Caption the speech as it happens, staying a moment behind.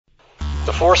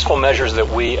The forceful measures that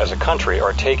we as a country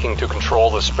are taking to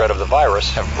control the spread of the virus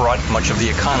have brought much of the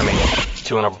economy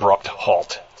to an abrupt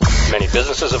halt. Many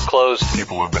businesses have closed.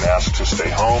 People have been asked to stay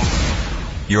home.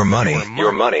 Your money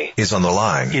is on the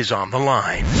line.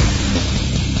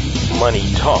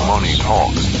 Money Talks. Money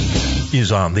Talks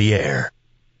is on the air.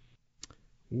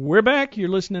 We're back. You're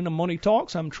listening to Money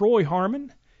Talks. I'm Troy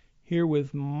Harmon, here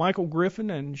with Michael Griffin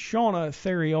and Shauna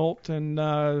Theriault. And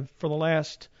for the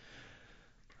last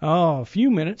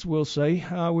few minutes, we'll say,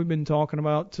 we've been talking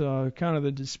about kind of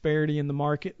the disparity in the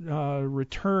market,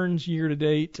 returns year to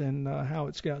date, and how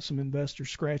it's got some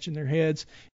investors scratching their heads.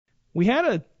 We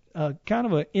had a kind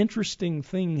of an interesting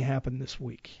thing happen this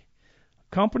week.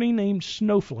 A company named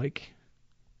Snowflake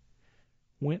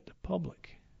went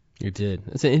public. It did.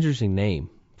 It's an interesting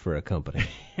name for a company.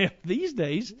 These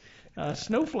days,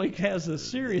 Snowflake has a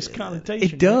serious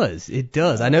connotation. It does. It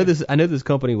does. I know this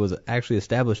company was actually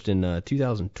established in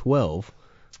 2012,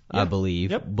 I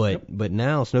believe. Yep. But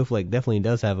now Snowflake definitely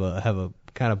does have a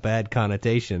kind of bad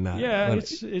connotation.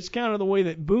 It's kind of the way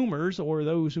that boomers, or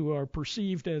those who are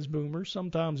perceived as boomers,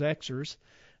 sometimes Xers,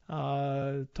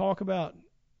 talk about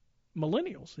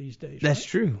millennials these days. That's right?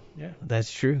 True. Yeah.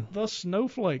 That's true. The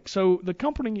Snowflake. So the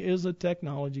company is a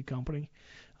technology company.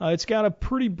 It's got a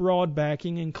pretty broad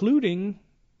backing, including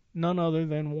none other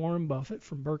than Warren Buffett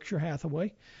from Berkshire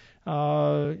Hathaway.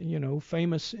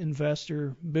 Famous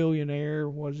investor, billionaire.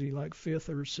 Was he like fifth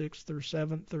or sixth or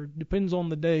seventh, or depends on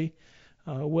the day,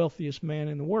 wealthiest man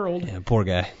in the world? Yeah, poor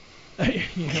guy.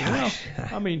 Well,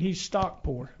 I mean, he's stock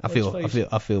poor. I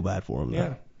feel bad for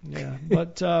him. Yeah.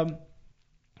 But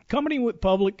company went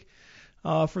public.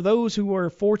 For those who were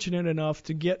fortunate enough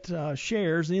to get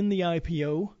shares in the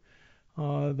IPO,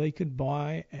 they could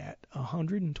buy at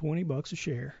 $120 a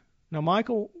share. Now,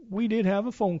 Michael, we did have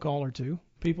a phone call or two.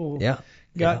 People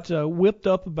got whipped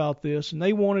up about this, and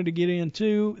they wanted to get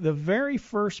into the very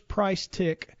first price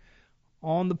tick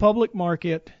on the public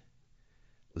market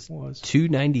was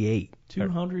 $298.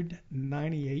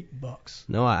 $298.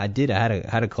 No, I did. I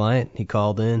had a client. He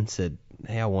called in, said,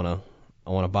 "Hey, I want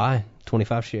to buy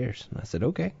 25 shares." And I said,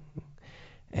 "Okay."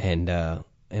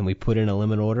 And we put in a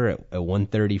limit order at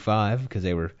 135 because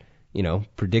they were,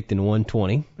 predicting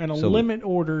 120. And limit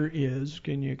order is,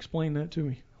 can you explain that to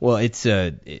me? Well, it's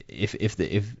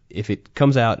if it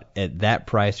comes out at that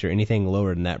price or anything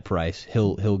lower than that price,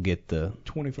 he'll get the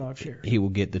 25 shares. He will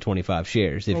get the 25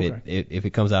 shares. If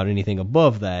it comes out anything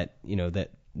above that,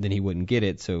 then he wouldn't get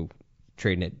it. So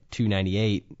trading at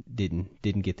 298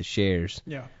 didn't get the shares.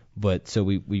 Yeah. But so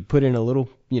we put in a little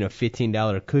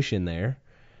 $15 cushion there.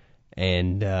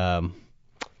 And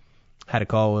had a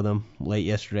call with him late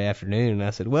yesterday afternoon, and I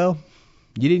said, "Well,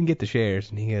 you didn't get the shares."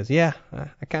 And he goes, "Yeah,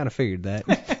 I kind of figured that."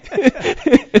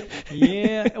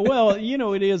 Yeah, well,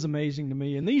 it is amazing to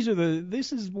me, and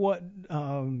this is what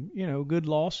good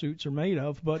lawsuits are made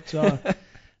of. But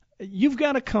you've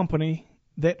got a company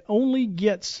that only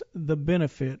gets the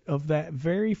benefit of that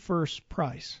very first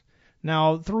price.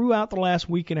 Now, throughout the last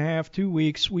week and a half, 2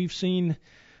 weeks, we've seen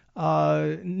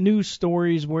news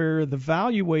stories where the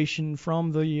valuation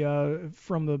from the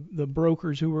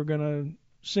brokers who were going to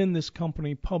send this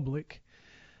company public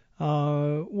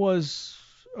was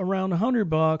around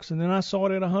 $100, and then I saw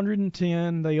it at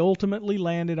 $110. They ultimately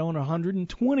landed on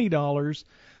 $120.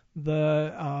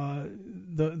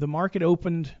 The market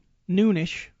opened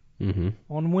noonish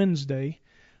on Wednesday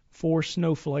for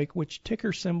Snowflake, which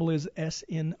ticker symbol is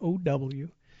SNOW.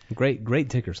 Great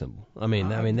ticker symbol. I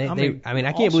can't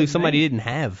awesome believe somebody didn't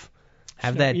have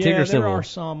that ticker symbol. Yeah, there are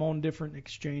some on different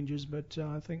exchanges, but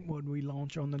I think we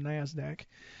launch on the NASDAQ.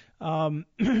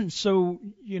 So,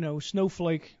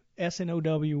 Snowflake,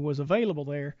 SNOW, was available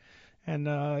there, and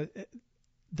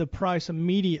the price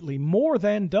immediately more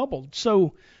than doubled.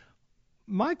 So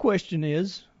my question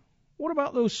is, what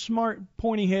about those smart,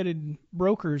 pointy-headed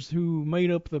brokers who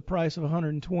made up the price of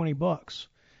 $120?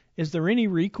 Is there any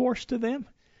recourse to them?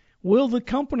 Will the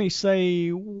company say,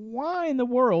 why in the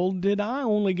world did I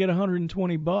only get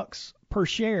 $120 per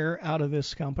share out of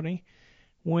this company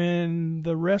when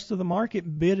the rest of the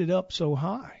market bid it up so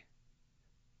high?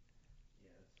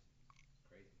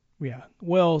 Yeah,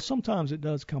 well, sometimes it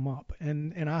does come up,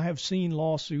 and I have seen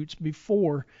lawsuits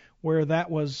before where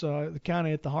that was kind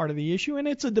of at the heart of the issue, and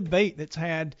it's a debate that's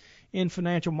had in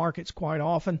financial markets quite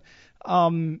often.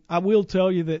 I will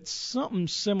tell you that something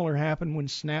similar happened when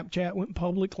Snapchat went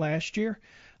public last year.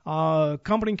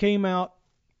 Company came out,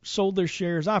 sold their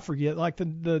shares. I forget, like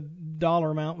the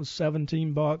dollar amount was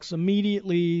 $17.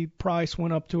 Immediately, price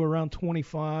went up to around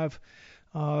 25.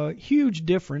 Huge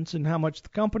difference in how much the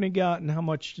company got and how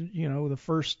much the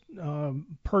first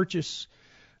purchase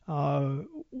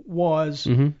was,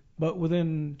 but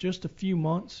within just a few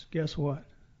months, guess what?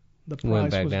 The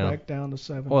price was back down to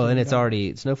 $17. Well,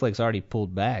 and Snowflake's already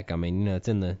pulled back. I mean, it's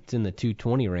in the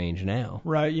 220 range now.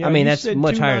 Right. Yeah. I mean, that's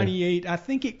much higher. 298. I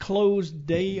think it closed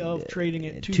day of trading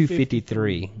at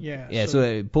 253. Yeah. Yeah. So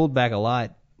it pulled back a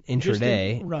lot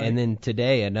intraday, right. And then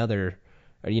today another,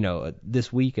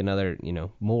 this week another,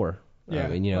 more. Yeah.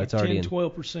 I mean, like it's already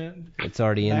 10-12%. It's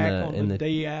already in the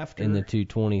day after in the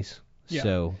 220s. Yeah.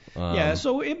 So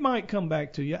so it might come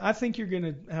back to you. I think you're going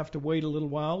to have to wait a little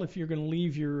while if you're going to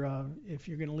leave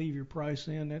your price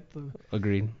in at the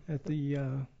agreed at the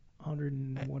 100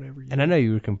 and whatever. And I know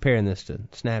you were comparing this to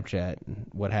Snapchat and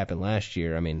what happened last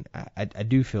year. I mean, I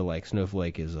do feel like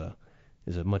Snowflake is a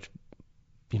much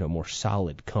more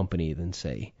solid company than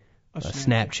say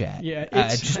Snapchat. Yeah,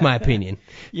 it's just my opinion.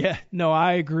 Yeah, no,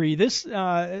 I agree. This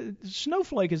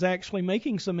Snowflake is actually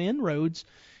making some inroads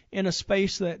in a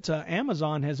space that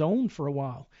Amazon has owned for a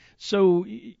while. So,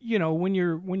 when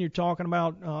you're talking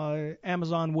about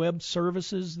Amazon Web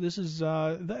Services, this is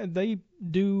they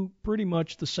do pretty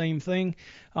much the same thing.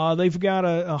 They've got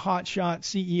a hotshot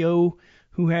CEO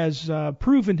who has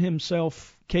proven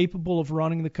himself capable of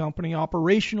running the company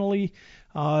operationally.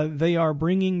 They are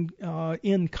bringing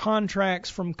in contracts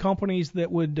from companies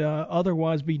that would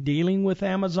otherwise be dealing with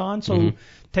Amazon. So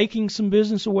taking some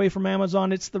business away from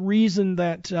Amazon, it's the reason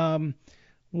that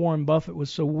Warren Buffett was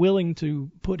so willing to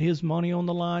put his money on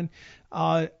the line.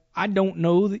 I don't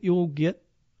know that you'll get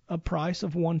a price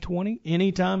of 120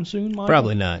 anytime soon, Michael.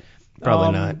 Probably not.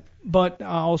 But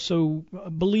I also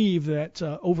believe that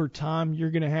over time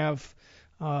you're going to have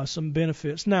some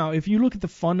benefits. Now, if you look at the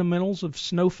fundamentals of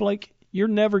Snowflake, you're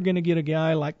never going to get a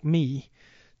guy like me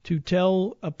to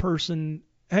tell a person,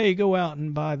 hey, go out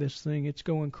and buy this thing. It's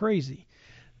going crazy.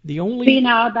 That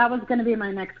was going to be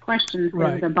my next question.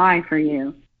 Right. The buy for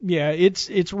you. Yeah,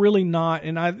 it's really not.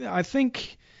 And I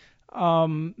think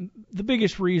the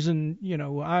biggest reason,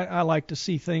 I like to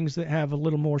see things that have a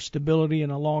little more stability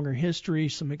and a longer history,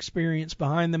 some experience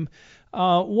behind them.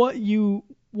 What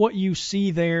you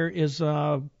see there is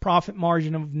a profit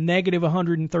margin of negative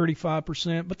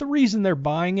 135%. But the reason they're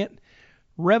buying it,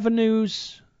 revenue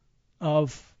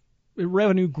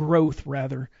growth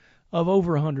of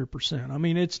over 100%. I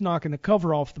mean, it's not going to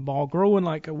cover off the ball, growing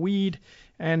like a weed,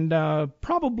 and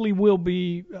probably will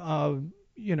be,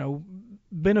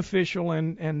 beneficial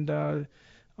and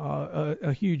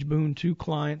a huge boon to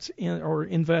clients or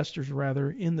investors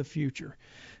in the future.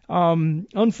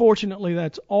 Unfortunately,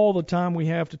 that's all the time we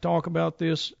have to talk about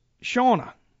this.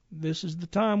 Shauna, this is the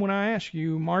time when I ask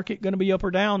you, market going to be up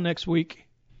or down next week?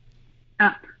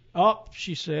 Up. Up,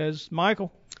 she says.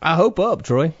 Michael? I hope up,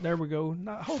 Troy. There we go.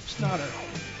 Hope's not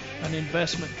an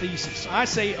investment thesis. I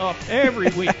say up every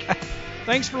week.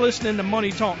 Thanks for listening to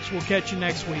Money Talks. We'll catch you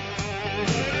next week.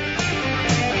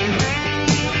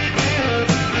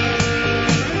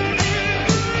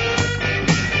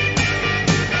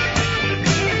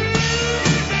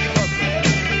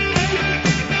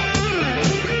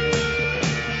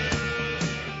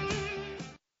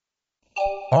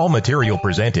 All material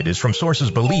presented is from sources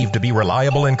believed to be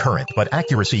reliable and current, but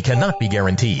accuracy cannot be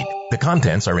guaranteed. The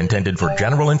contents are intended for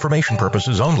general information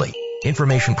purposes only.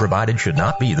 Information provided should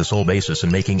not be the sole basis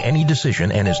in making any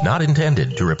decision and is not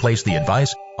intended to replace the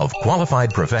advice of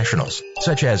qualified professionals,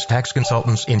 such as tax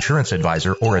consultants, insurance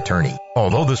advisor, or attorney.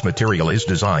 Although this material is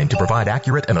designed to provide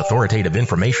accurate and authoritative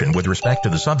information with respect to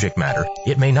the subject matter,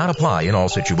 it may not apply in all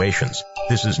situations.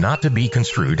 This is not to be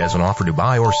construed as an offer to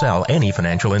buy or sell any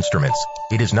financial instruments.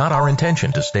 It is not our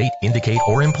intention to state, indicate,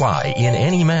 or imply in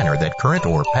any manner that current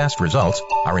or past results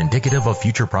are indicative of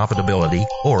future profitability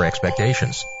or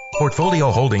expectations.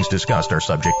 Portfolio holdings discussed are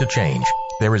subject to change.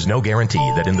 There is no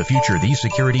guarantee that in the future these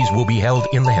securities will be held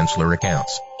in the Hensler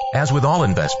accounts. As with all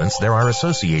investments, there are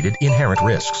associated inherent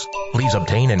risks. Please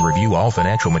obtain and review all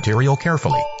financial material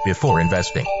carefully before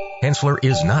investing. Hensler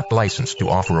is not licensed to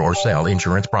offer or sell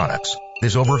insurance products.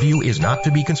 This overview is not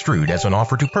to be construed as an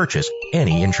offer to purchase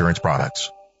any insurance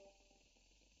products.